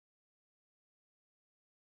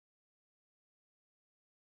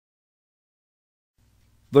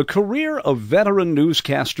The career of veteran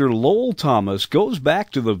newscaster Lowell Thomas goes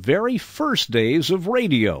back to the very first days of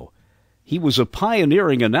radio. He was a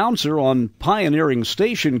pioneering announcer on pioneering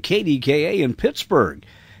station KDKA in Pittsburgh,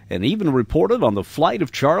 and even reported on the flight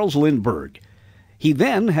of Charles Lindbergh. He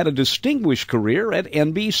then had a distinguished career at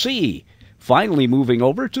NBC, finally moving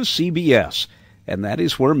over to CBS, and that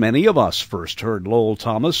is where many of us first heard Lowell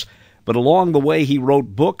Thomas. But along the way he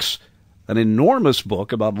wrote books, an enormous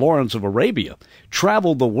book about Lawrence of Arabia,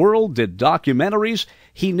 traveled the world, did documentaries.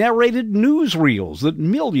 He narrated newsreels that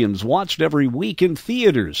millions watched every week in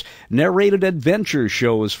theaters, narrated adventure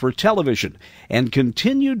shows for television, and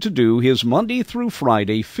continued to do his Monday through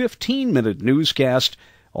Friday 15-minute newscast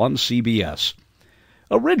on CBS.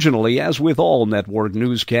 Originally, as with all network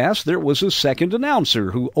newscasts, there was a second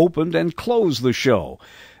announcer who opened and closed the show.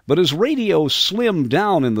 But as radio slimmed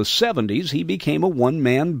down in the 70s, he became a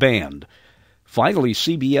one-man band. Finally,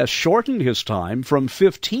 CBS shortened his time from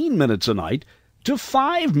 15 minutes a night to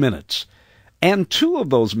 5 minutes, and 2 of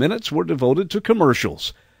those minutes were devoted to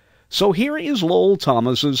commercials. So here is Lowell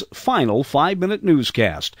Thomas's final 5-minute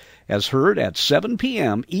newscast, as heard at 7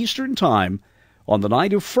 p.m. Eastern Time on the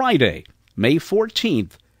night of Friday, May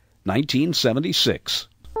 14th, 1976.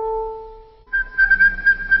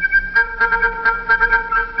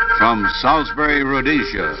 From Salisbury,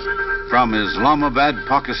 Rhodesia, from Islamabad,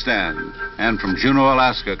 Pakistan, and from Juneau,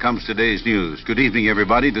 Alaska comes today's news. Good evening,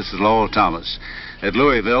 everybody. This is Lowell Thomas. At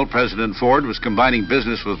Louisville, President Ford was combining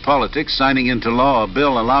business with politics, signing into law a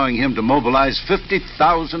bill allowing him to mobilize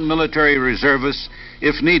 50,000 military reservists,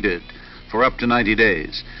 if needed, for up to 90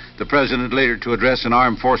 days. The president later to address an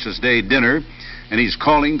Armed Forces Day dinner, and he's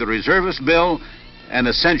calling the reservist bill an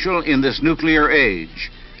essential in this nuclear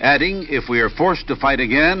age, adding, if we are forced to fight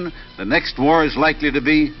again, the next war is likely to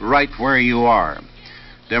be right where you are.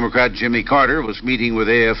 Democrat Jimmy Carter was meeting with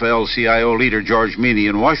AFL-CIO leader George Meany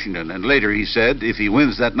in Washington, and later he said if he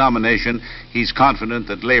wins that nomination, he's confident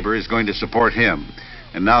that Labor is going to support him.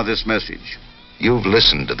 And now this message. You've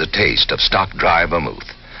listened to the taste of stock dry vermouth.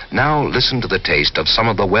 Now listen to the taste of some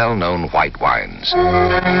of the well-known white wines.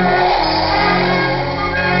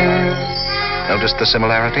 Notice the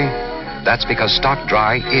similarity? That's because stock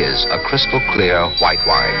dry is a crystal clear white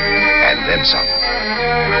wine, and then some.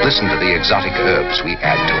 Listen to the exotic herbs we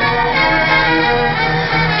add to it.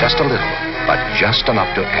 Just a little, but just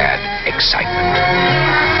enough to add excitement.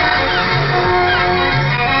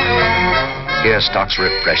 Hear stock's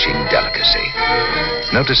refreshing delicacy.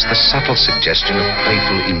 Notice the subtle suggestion of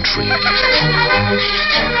playful intrigue.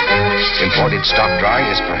 Imported stock dry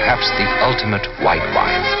is perhaps the ultimate white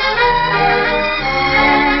wine.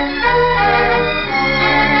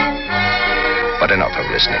 But enough of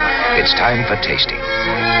listening. It's time for tasting.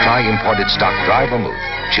 Try imported stock dry vermouth,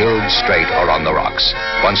 chilled, straight, or on the rocks.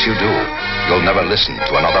 Once you do, you'll never listen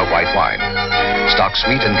to another white wine. Stock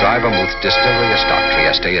sweet and dry vermouth, Distillery of Stock,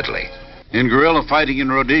 Trieste, Italy. In guerrilla fighting in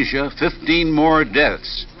Rhodesia, 15 more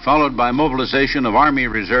deaths, followed by mobilization of Army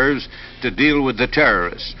reserves to deal with the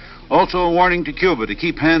terrorists. Also a warning to Cuba to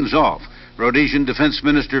keep hands off. Rhodesian Defense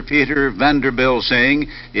Minister Peter Vanderbilt saying,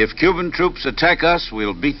 if Cuban troops attack us,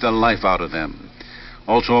 we'll beat the life out of them.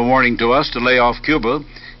 Also a warning to us to lay off Cuba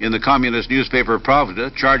in the communist newspaper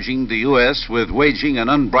Pravda, charging the U.S. with waging an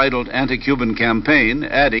unbridled anti-Cuban campaign,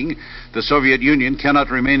 adding, the Soviet Union cannot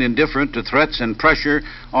remain indifferent to threats and pressure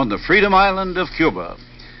on the Freedom Island of Cuba.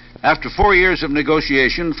 After 4 years of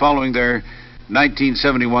negotiation following their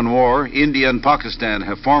 1971 war, India and Pakistan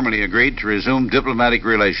have formally agreed to resume diplomatic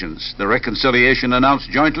relations. The reconciliation announced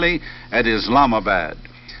jointly at Islamabad.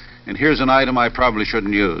 And here's an item I probably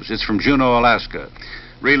shouldn't use. It's from Juneau, Alaska.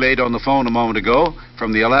 Relayed on the phone a moment ago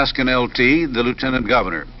from the Alaskan LT, the Lieutenant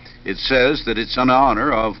Governor. It says that it's in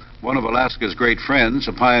honor of one of Alaska's great friends,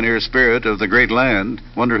 a pioneer spirit of the great land.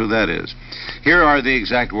 Wonder who that is. Here are the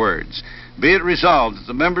exact words. Be it resolved that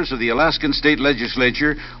the members of the Alaskan State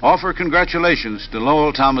Legislature offer congratulations to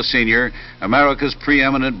Lowell Thomas Sr., America's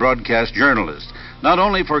preeminent broadcast journalist, not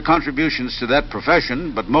only for contributions to that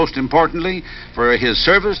profession, but most importantly, for his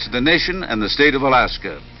service to the nation and the state of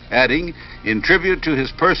Alaska. Adding, in tribute to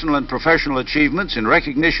his personal and professional achievements in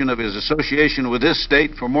recognition of his association with this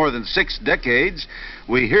state for more than 6 decades,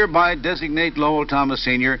 we hereby designate Lowell Thomas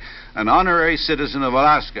Sr. an honorary citizen of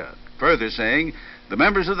Alaska. Further saying, the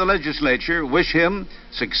members of the legislature wish him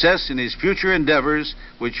success in his future endeavors,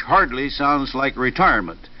 which hardly sounds like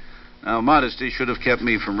retirement. Now, modesty should have kept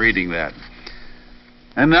me from reading that.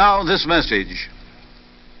 And now, this message.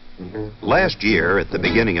 Last year, at the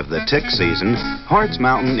beginning of the tick season, Hart's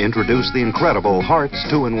Mountain introduced the incredible Hart's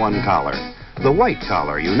 2-in-1 collar. The white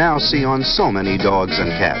collar you now see on so many dogs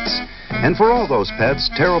and cats. And for all those pets,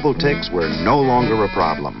 terrible ticks were no longer a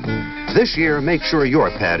problem. This year, make sure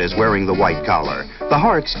your pet is wearing the white collar, the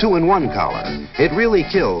Heart's 2-in-1 collar. It really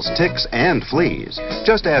kills ticks and fleas.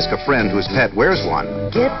 Just ask a friend whose pet wears one.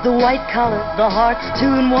 Get the white collar, the Heart's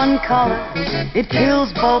 2-in-1 collar. It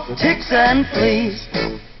kills both ticks and fleas.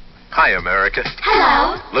 Hi, America.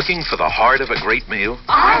 Hello. Looking for the heart of a great meal?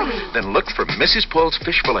 Are we? Then look for Mrs. Paul's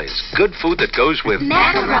Fish Fillets. Good food that goes with...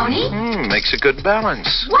 Macaroni? Makes a good balance.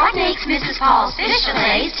 What makes Mrs. Paul's Fish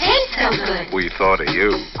Fillets taste so good? We thought of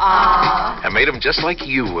you. I made them just like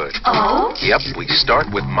you would. Oh? Yep, we start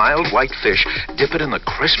with mild white fish, dip it in the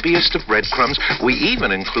crispiest of breadcrumbs. We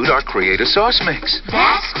even include our Creator sauce mix.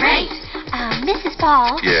 That's great. Mrs.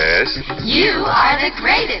 Paul? Yes? You are the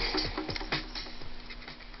greatest.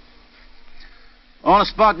 On a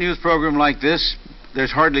spot news program like this,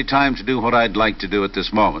 there's hardly time to do what I'd like to do at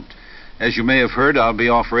this moment. As you may have heard, I'll be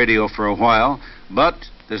off radio for a while, but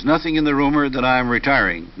there's nothing in the rumor that I'm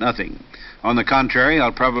retiring. Nothing. On the contrary,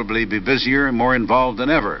 I'll probably be busier and more involved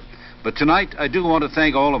than ever. But tonight, I do want to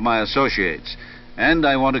thank all of my associates. And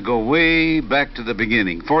I want to go way back to the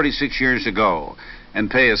beginning, 46 years ago,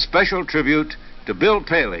 and pay a special tribute to Bill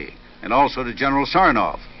Paley and also to General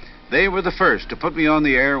Sarnoff. They were the first to put me on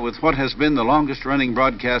the air with what has been the longest-running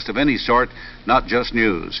broadcast of any sort, not just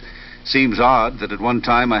news. Seems odd that at one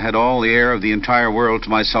time I had all the air of the entire world to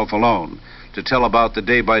myself alone, to tell about the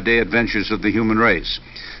day-by-day adventures of the human race.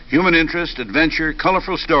 Human interest, adventure,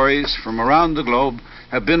 colorful stories from around the globe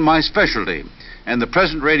have been my specialty, and the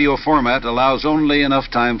present radio format allows only enough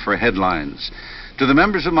time for headlines. To the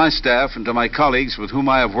members of my staff and to my colleagues with whom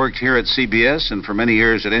I have worked here at CBS and for many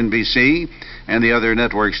years at NBC and the other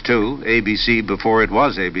networks too, ABC before it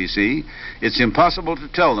was ABC, it's impossible to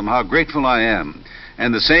tell them how grateful I am.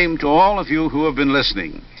 And the same to all of you who have been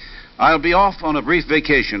listening. I'll be off on a brief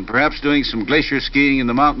vacation, perhaps doing some glacier skiing in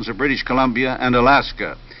the mountains of British Columbia and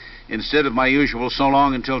Alaska. Instead of my usual so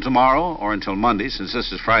long until tomorrow, or until Monday, since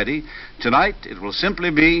this is Friday, tonight it will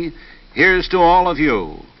simply be, here's to all of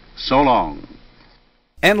you. So long.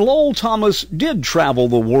 And Lowell Thomas did travel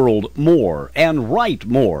the world more and write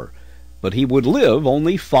more, but he would live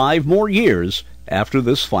only 5 more years after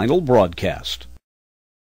this final broadcast.